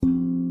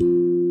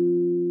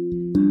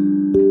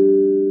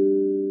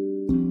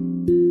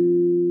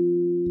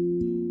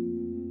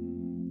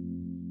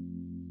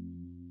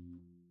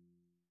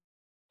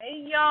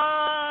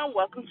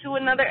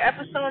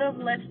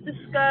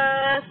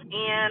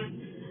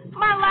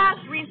my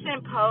last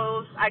recent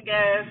post, I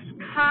guess,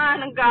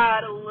 kind of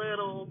got a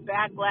little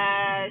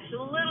backlash,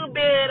 a little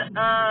bit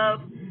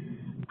of,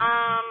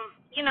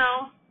 you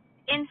know,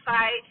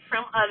 insight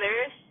from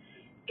others.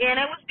 And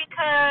it was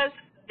because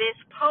this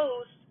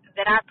post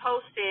that I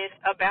posted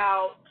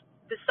about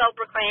the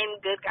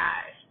self-proclaimed good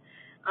guys,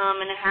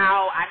 and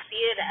how I see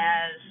it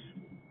as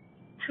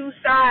two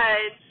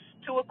sides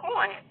to a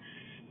coin.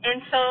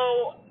 And so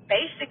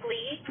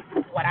basically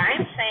what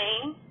I'm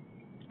saying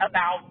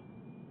about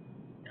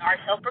our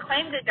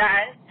self-proclaimed good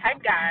guys, type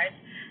guys,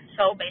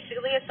 so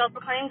basically a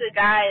self-proclaimed good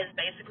guy is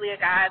basically a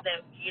guy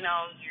that, you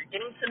know, you're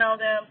getting to know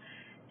them,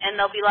 and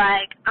they'll be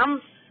like,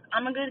 I'm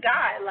a good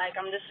guy, like,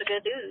 I'm just a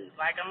good dude,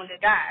 like, I'm a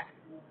good guy.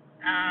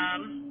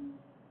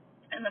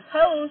 And the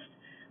post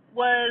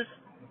was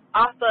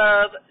off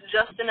of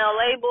Justin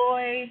LA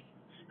Boy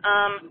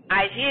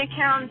IG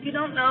account. If you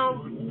don't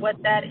know what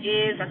that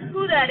is or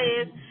who that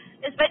is,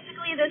 it's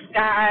basically this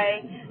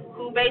guy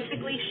who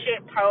basically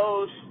shit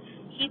posts.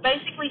 He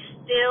basically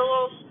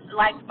steals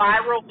like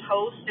viral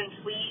posts and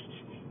tweets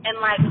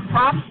and like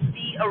crops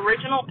the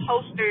original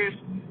poster's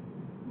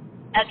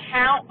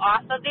account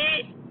off of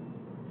it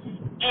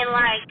and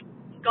like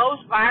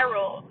goes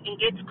viral and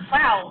gets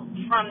clout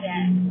from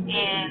that.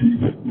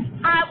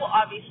 And I will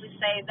obviously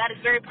say that is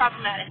very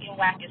problematic and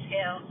whack as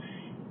hell.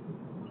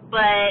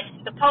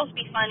 But the post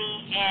be funny,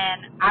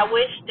 and I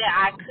wish that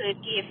I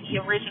could give the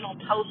original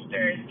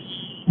poster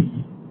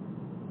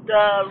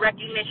the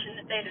recognition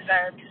that they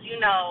deserve. Because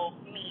you know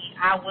me,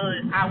 I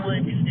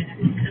would do that.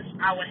 Because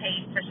I would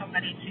hate for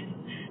somebody to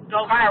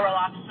go viral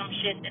off of some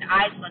shit that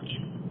I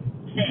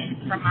fucking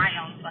said from my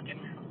own fucking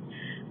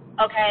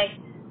mouth. Okay,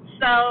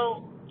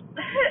 so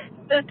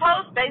the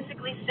post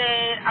basically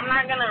said, I'm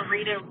not gonna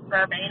read it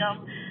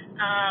verbatim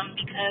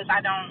because I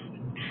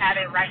don't have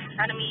it right in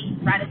front of me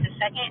right at the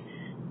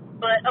second.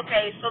 But,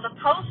 okay, so the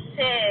post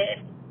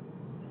said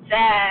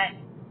that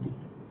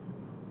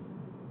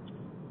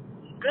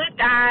good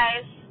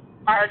guys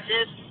are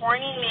just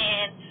horny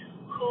men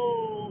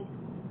who,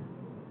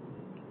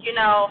 you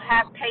know,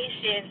 have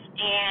patience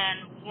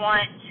and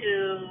want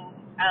to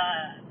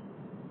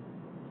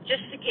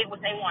just to get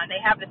what they want. They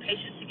have the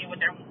patience to get what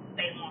they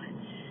want.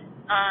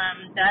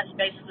 That's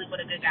basically what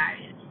a good guy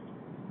is.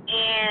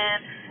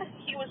 And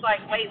he was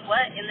like, wait,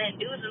 what? And then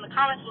dudes in the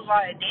comments was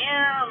like,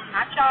 damn,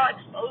 not y'all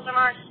exposing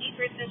our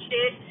secrets and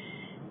shit.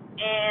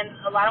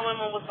 And a lot of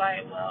women was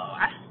like, well,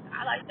 I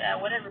like that,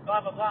 whatever,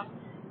 blah, blah, blah.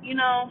 You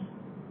know?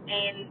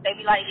 And they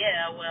be like,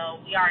 yeah,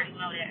 well, we already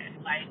know that.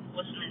 Like,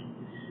 what's new?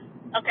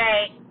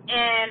 Okay,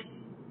 and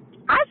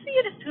I see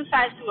it as two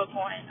sides to a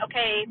coin,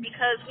 okay?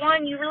 Because,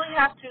 one, you really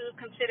have to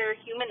consider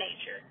human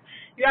nature.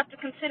 You have to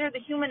consider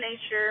the human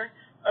nature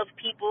of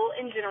people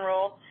in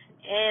general,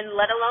 and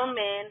let alone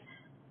men.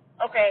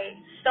 Okay,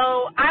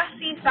 so I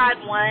see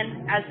side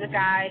one as a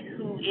guy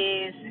who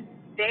is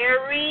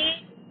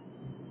very,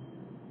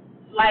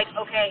 like,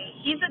 okay,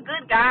 he's a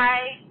good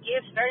guy,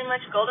 gives very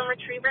much golden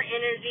retriever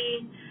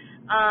energy.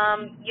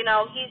 You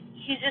know,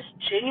 he's just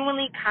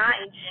genuinely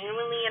kind,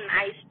 genuinely a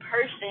nice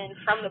person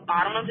from the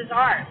bottom of his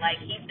heart. Like,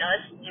 he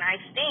does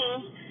nice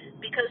things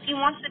because he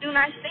wants to do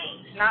nice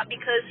things, not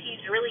because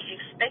he's really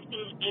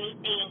expecting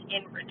anything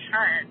in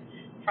return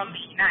from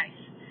being nice.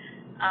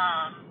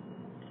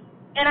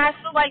 And I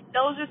feel like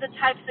those are the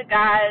types of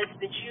guys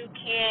that you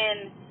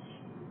can,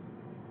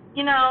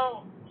 you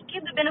know,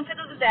 give the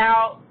benefit of the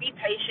doubt, be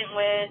patient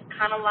with,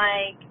 kind of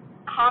like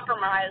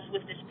compromise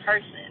with this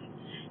person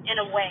in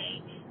a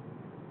way.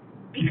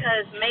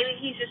 Because maybe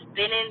he's just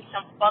been in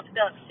some fucked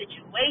up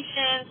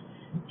situations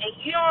and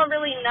you don't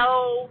really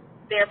know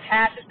their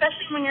past,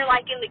 especially when you're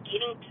like in the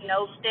getting to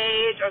know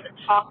stage or the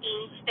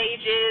talking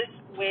stages,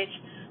 which,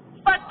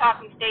 fuck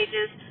talking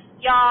stages,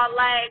 y'all,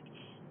 like,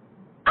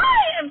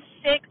 I am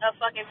sick of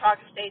fucking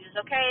talking stages,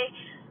 okay?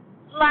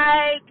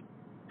 Like,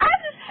 I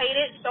just hate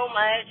it so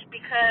much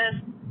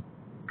because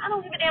I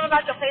don't give a damn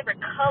about your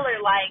favorite color.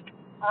 Like,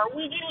 are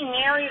we getting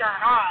married or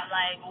not?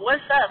 Like,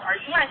 what's up? Are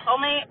you my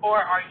soulmate or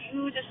are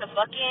you just a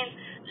fucking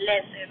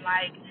lesson?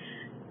 Like,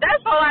 that's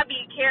all I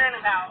be caring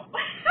about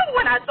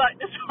when I talk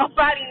to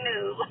somebody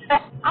new.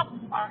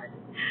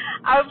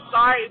 I'm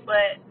sorry,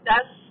 but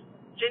that's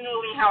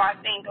genuinely how I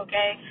think,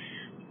 okay?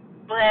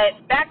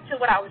 But back to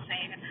what I was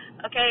saying.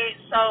 Okay,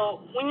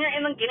 so when you're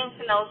in the getting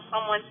to know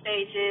someone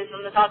stages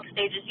and the talking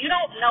stages, you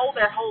don't know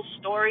their whole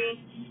story.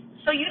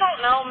 So you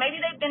don't know.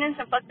 Maybe they've been in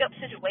some fucked up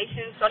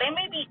situations, so they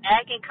may be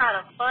acting kind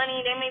of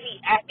funny. They may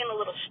be acting a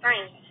little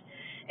strange.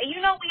 And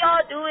you know, we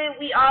all do it.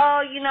 We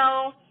all, you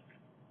know,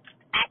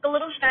 act a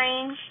little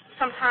strange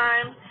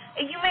sometimes.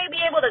 And you may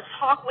be able to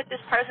talk with this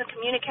person,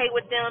 communicate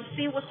with them,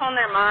 see what's on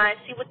their mind,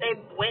 see what they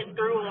went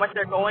through and what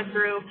they're going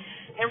through,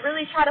 and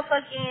really try to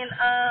fucking,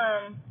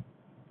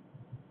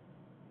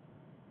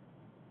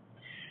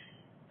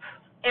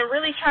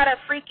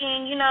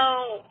 freaking, you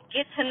know,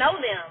 get to know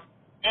them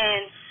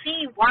and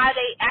see why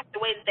they act the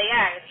way that they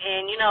act.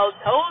 And, you know,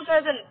 those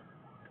are the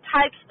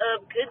types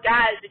of good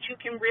guys that you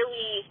can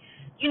really,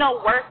 you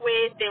know, work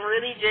with and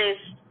really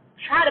just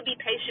try to be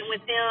patient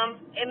with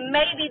them, and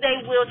maybe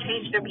they will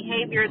change their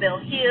behavior.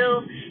 They'll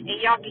heal, and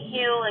y'all can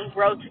heal and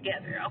grow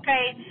together,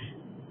 okay?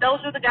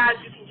 Those are the guys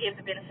you can give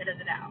the benefit of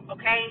the doubt,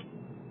 okay?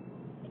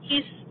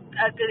 He's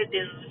a good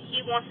dude.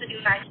 He wants to do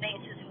nice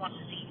things because he wants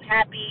to see you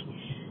happy.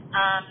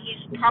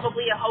 He's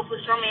probably a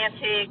hopeless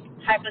romantic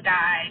type of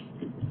guy,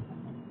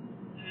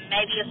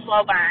 maybe a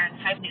slow burn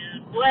type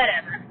dude,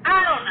 whatever. I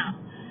don't know.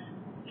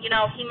 You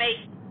know, he may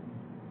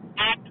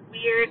act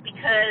weird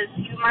because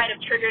you might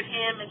have triggered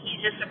him and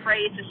he's just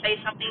afraid to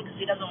say something because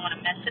he doesn't want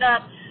to mess it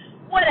up.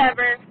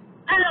 Whatever.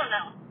 I don't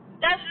know.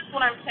 That's just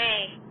what I'm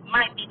saying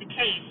might be the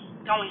case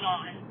going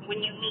on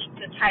when you meet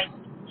the side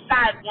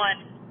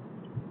one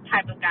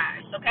type of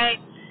guys, okay?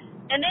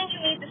 And then you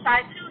meet the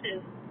side two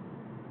dude.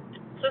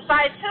 So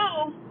side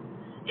two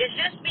is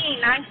just being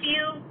nice to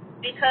you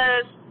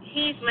because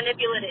he's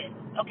manipulative,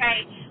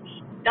 okay?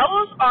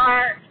 Those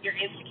are your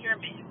insecure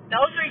men.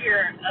 Those are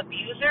your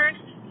abusers,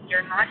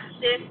 your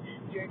narcissists,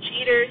 your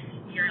cheaters,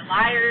 your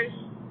liars,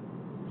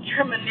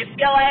 your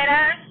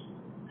manipulators,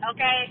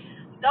 okay?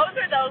 Those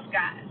are those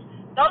guys.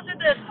 Those are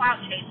the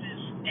clout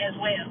chasers as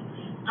well.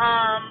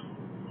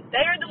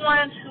 They are the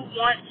ones who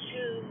want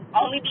to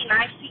only be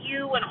nice to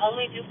you and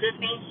only do good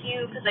things to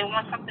you because they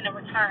want something in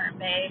return,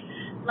 babe.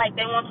 Like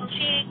they want some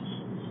cheeks,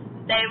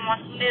 they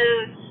want some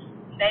nudes,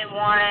 they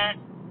want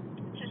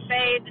to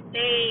say that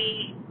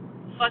they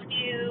fucked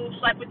you,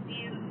 slept with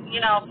you,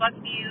 fucked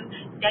you,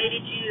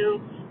 dated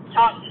you,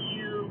 talked to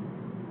you,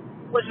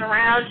 was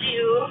around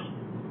you,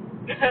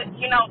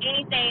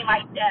 anything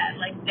like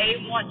that. Like they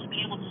want to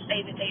be able to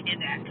say that they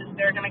did that because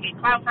they're going to get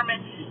clout from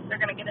it,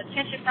 they're going to get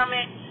attention from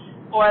it,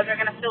 or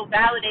they're going to feel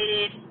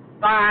validated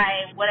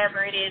by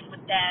whatever it is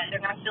with that.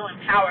 They're going to feel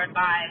empowered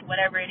by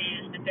whatever it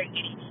is that they're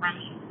getting from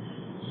you.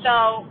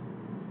 So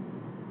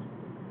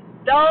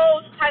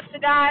those types of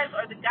guys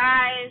are the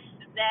guys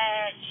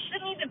that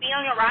shouldn't even be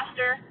on your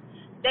roster.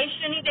 They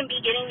shouldn't even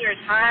be getting your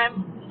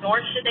time, nor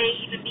should they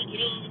even be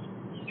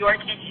getting your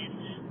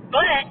attention.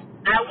 But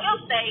I will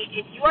say,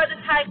 if you are the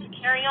type to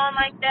carry on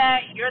like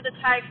that, you're the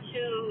type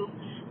to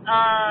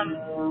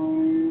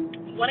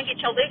want to get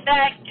your lick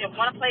back and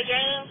want to play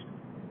games,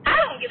 I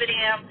don't give a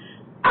damn.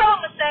 All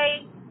I'm going to say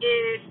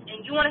is,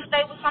 and you want to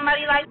stay with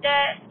somebody like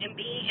that and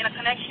be in a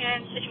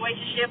connection,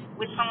 situationship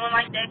with someone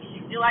like that because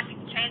you feel like you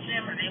can change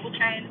them or they will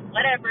change,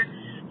 whatever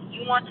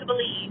you want to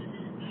believe,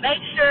 make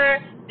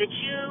sure that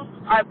you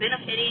are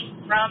benefiting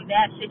from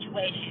that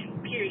situation,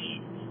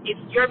 period. If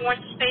you're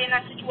going to stay in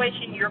that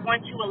situation, you're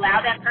going to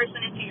allow that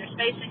person into your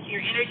space, into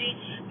your energy,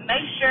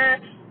 make sure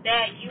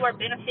that you are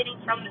benefiting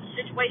from the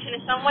situation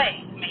in some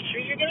way. Make sure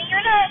you're getting your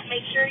nut.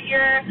 Make sure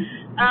you're,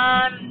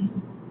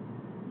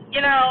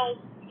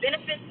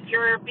 benefits,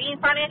 you're being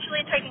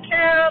financially taken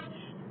care of,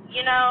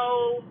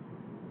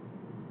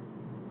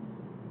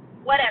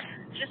 whatever.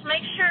 Just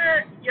make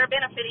sure you're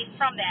benefiting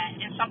from that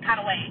in some kind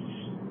of way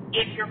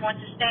if you're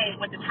going to stay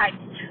with the side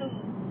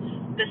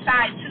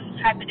two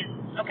type of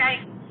dudes,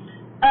 okay?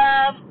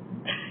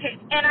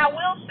 And I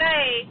will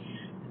say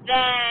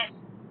that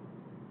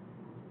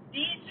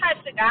these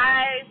types of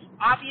guys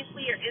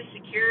obviously are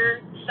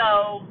insecure,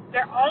 so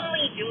they're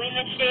only doing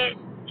this shit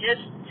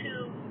just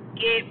to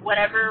get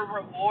whatever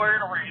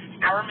reward or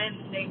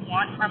empowerment they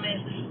want from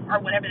it or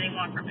whatever they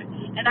want from it.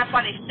 And that's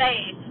why they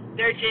say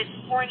they're just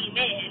horny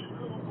men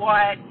who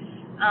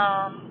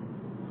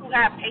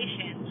have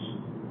patience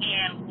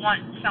and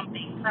want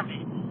something from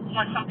it,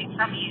 want something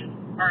from you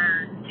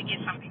or to get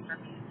something from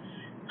you.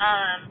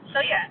 So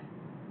yeah,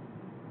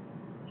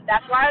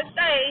 that's why I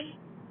say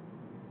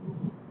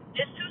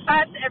it's two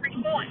sides to every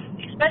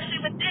coin, especially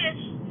with this,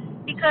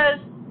 because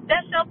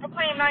that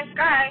self-proclaimed nice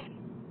guy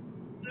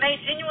may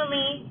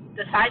genuinely,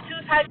 the side two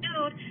type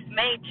dude,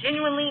 may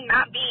genuinely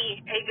not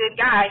be a good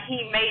guy.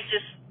 He may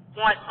just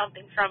want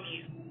something from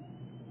you,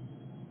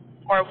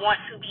 or want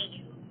to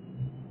be you,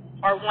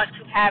 or want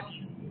to have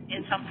you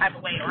in some type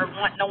of way, or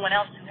want no one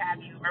else to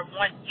have you, or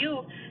want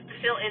you to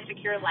feel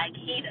insecure like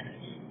he does.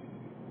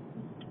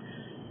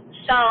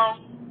 So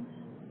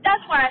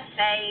that's why I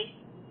say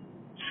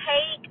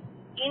take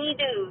any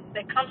dude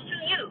that comes to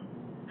you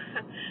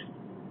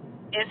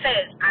and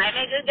says, I'm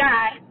a good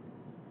guy,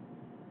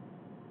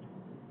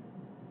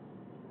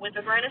 with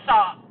a grain of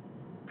salt.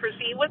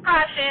 Proceed with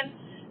caution,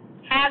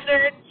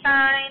 hazard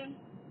sign,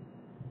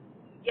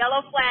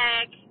 yellow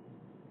flag.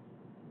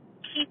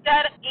 Keep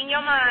that in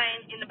your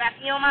mind, in the back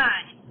of your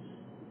mind.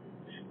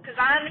 Because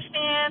I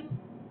understand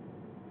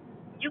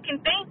you can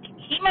think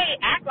he may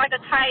act like a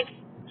side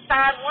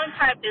one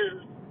type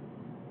dude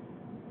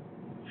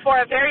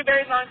for a very,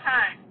 very long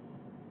time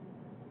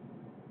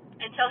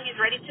until he's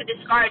ready to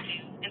discard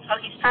you, until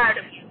he's tired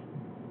of you.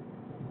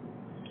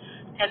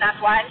 And that's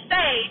why I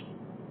say,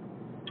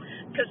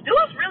 because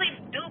dudes really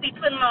do be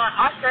putting on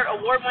Oscar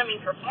award-winning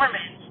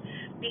performance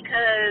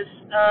because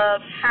of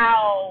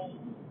how,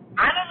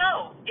 I don't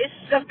know,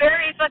 it's a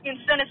very fucking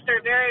sinister,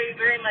 very,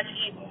 very much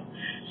evil.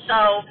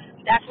 So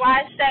that's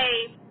why I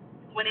say,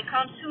 when it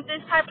comes to this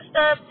type of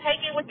stuff,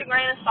 take it with a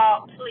grain of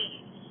salt,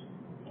 please.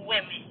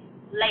 Women,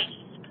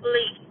 ladies,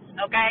 please,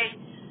 okay?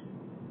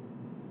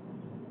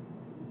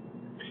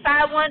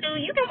 side one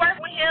dude, you can work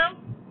with him.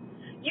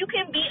 You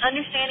can be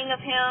understanding of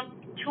him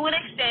to an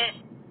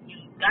extent. You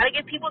got to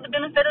give people the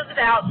benefit of the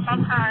doubt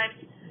sometimes.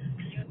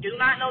 You do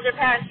not know their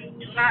past. You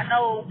do not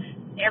know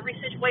every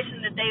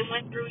situation that they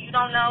went through. You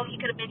don't know. He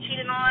could have been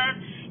cheated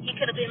on. He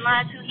could have been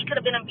lied to. He could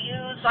have been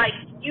abused. Like,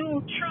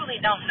 you truly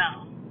don't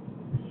know.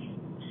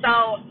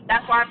 So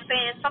that's why I'm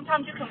saying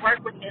sometimes you can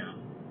work with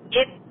them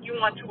if you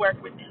want to work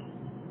with them.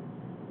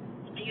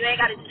 You ain't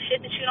got to do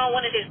shit that you don't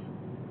want to do.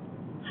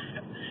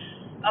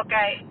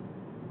 Okay?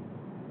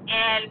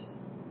 And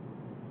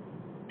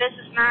this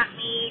is not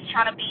me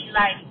trying to be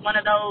like one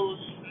of those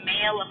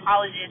male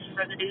apologists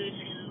for the dudes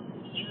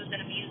who use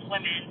and abuse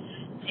women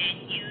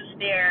and use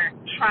their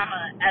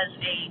trauma as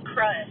a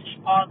crutch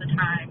all the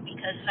time,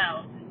 because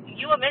no,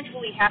 you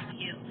eventually have to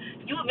heal.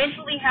 You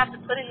eventually have to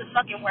put in the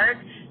fucking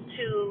work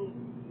to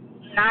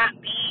not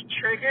be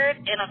triggered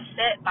and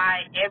upset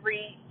by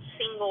every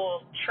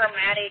single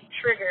traumatic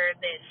trigger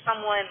that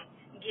someone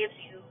gives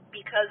you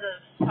because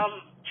of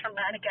some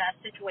traumatic ass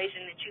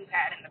situation that you've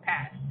had in the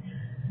past.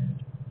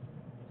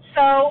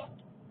 So,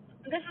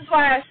 this is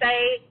why I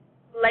say,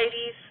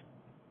 ladies,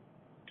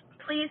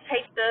 please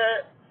take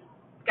the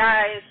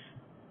guys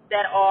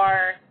that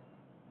are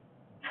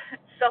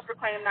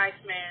self-proclaimed nice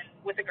men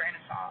with a grain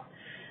of salt.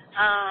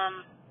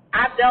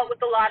 I've dealt with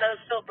a lot of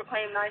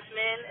self-proclaimed nice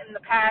men in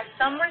the past.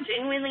 Some were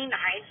genuinely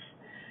nice.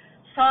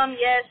 Some,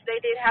 yes, they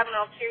did have an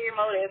ulterior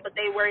motive, but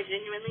they were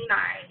genuinely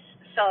nice.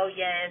 So,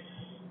 yes,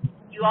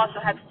 you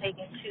also have to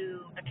take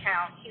into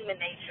account human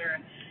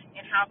nature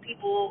and how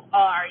people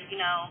are,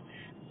 you know.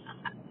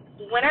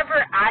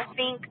 Whenever I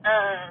think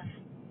of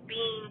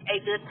being a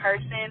good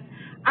person,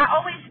 I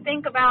always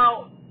think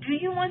about, do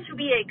you want to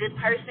be a good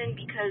person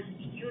because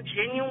you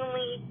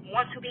genuinely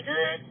want to be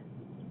good?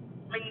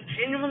 Like, you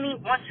genuinely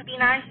want to be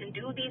nice and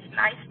do these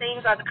nice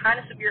things out of the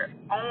kindness of your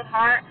own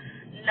heart?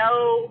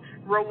 No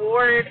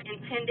reward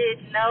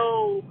intended,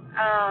 no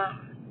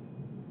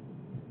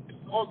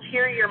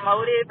ulterior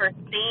motive or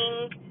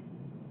thing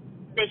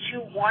that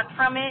you want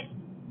from it?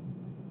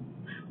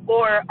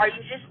 Or are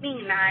you just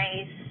being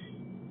nice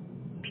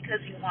because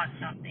you want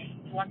something?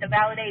 You want the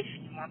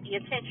validation, you want the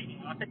attention, you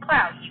want the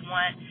clout, you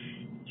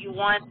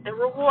want the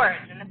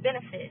rewards and the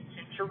benefits,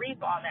 and to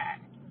reap all that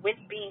with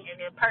being a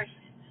good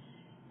person.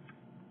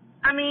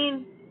 I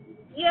mean,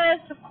 yes,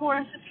 of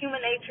course, it's human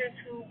nature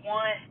to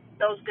want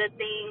those good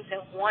things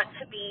and want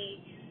to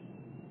be,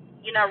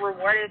 you know,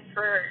 rewarded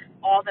for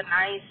all the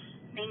nice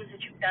things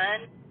that you've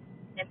done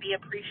and be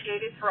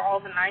appreciated for all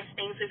the nice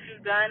things that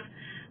you've done.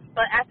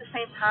 But at the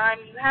same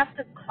time, you have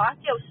to clock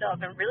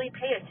yourself and really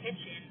pay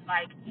attention.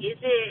 Like,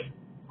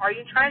 are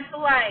you trying to,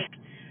 like,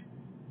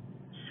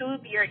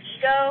 soothe your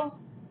ego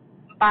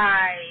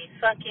by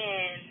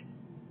fucking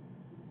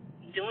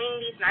doing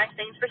these nice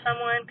things for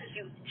someone because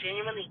you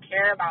genuinely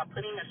care about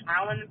putting a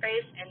smile on their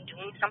face and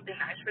doing something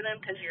nice for them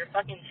because you're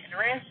fucking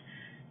generous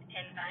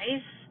and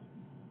nice,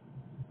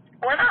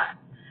 or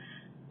not?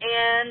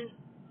 And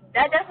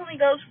that definitely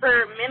goes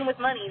for men with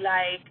money.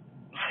 Like,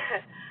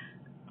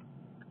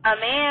 a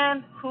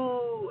man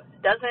who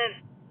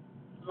doesn't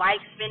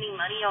like spending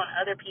money on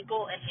other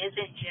people and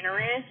isn't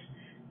generous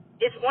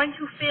is going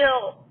to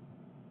feel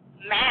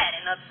mad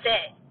and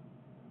upset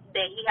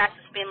that he has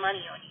to spend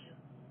money on you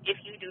if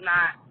you do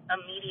not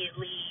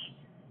immediately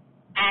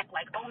act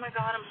like, oh my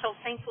God, I'm so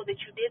thankful that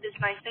you did this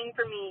nice thing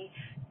for me.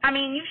 I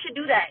mean, you should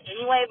do that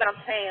anyway, but I'm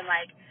saying,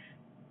 like,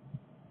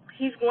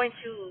 he's going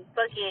to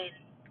fucking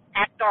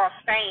act all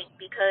stank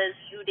because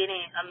you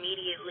didn't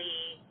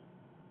immediately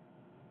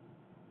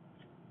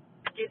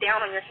get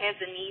down on your hands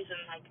and knees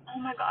and like, oh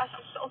my gosh,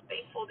 I'm so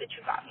thankful that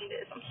you got me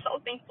this. I'm so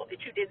thankful that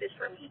you did this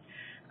for me.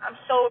 I'm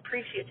so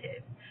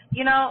appreciative.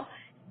 You know,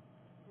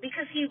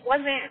 because he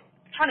wasn't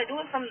trying to do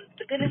it from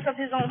the goodness of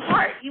his own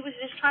heart. He was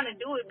just trying to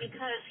do it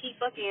because he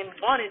fucking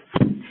wanted,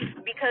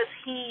 because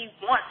he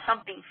wants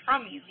something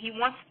from you. He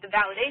wants the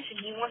validation.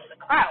 He wants the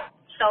clout.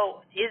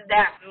 So does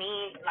that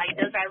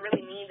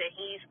really mean that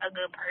he's a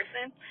good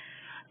person?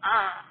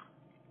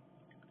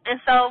 And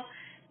so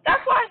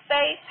that's why I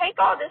say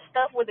take all this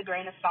stuff with a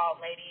grain of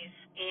salt, ladies,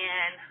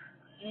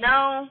 and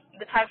know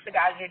the types of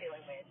guys you're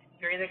dealing with.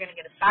 You're either going to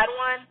get a side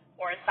one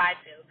or a side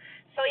two.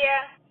 So,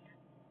 yeah,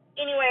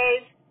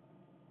 anyways,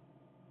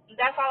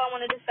 that's all I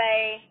wanted to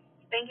say.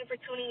 Thank you for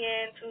tuning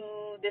in to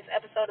this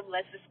episode of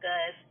Let's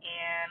Discuss,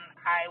 and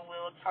I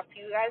will talk to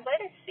you guys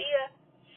later. See ya.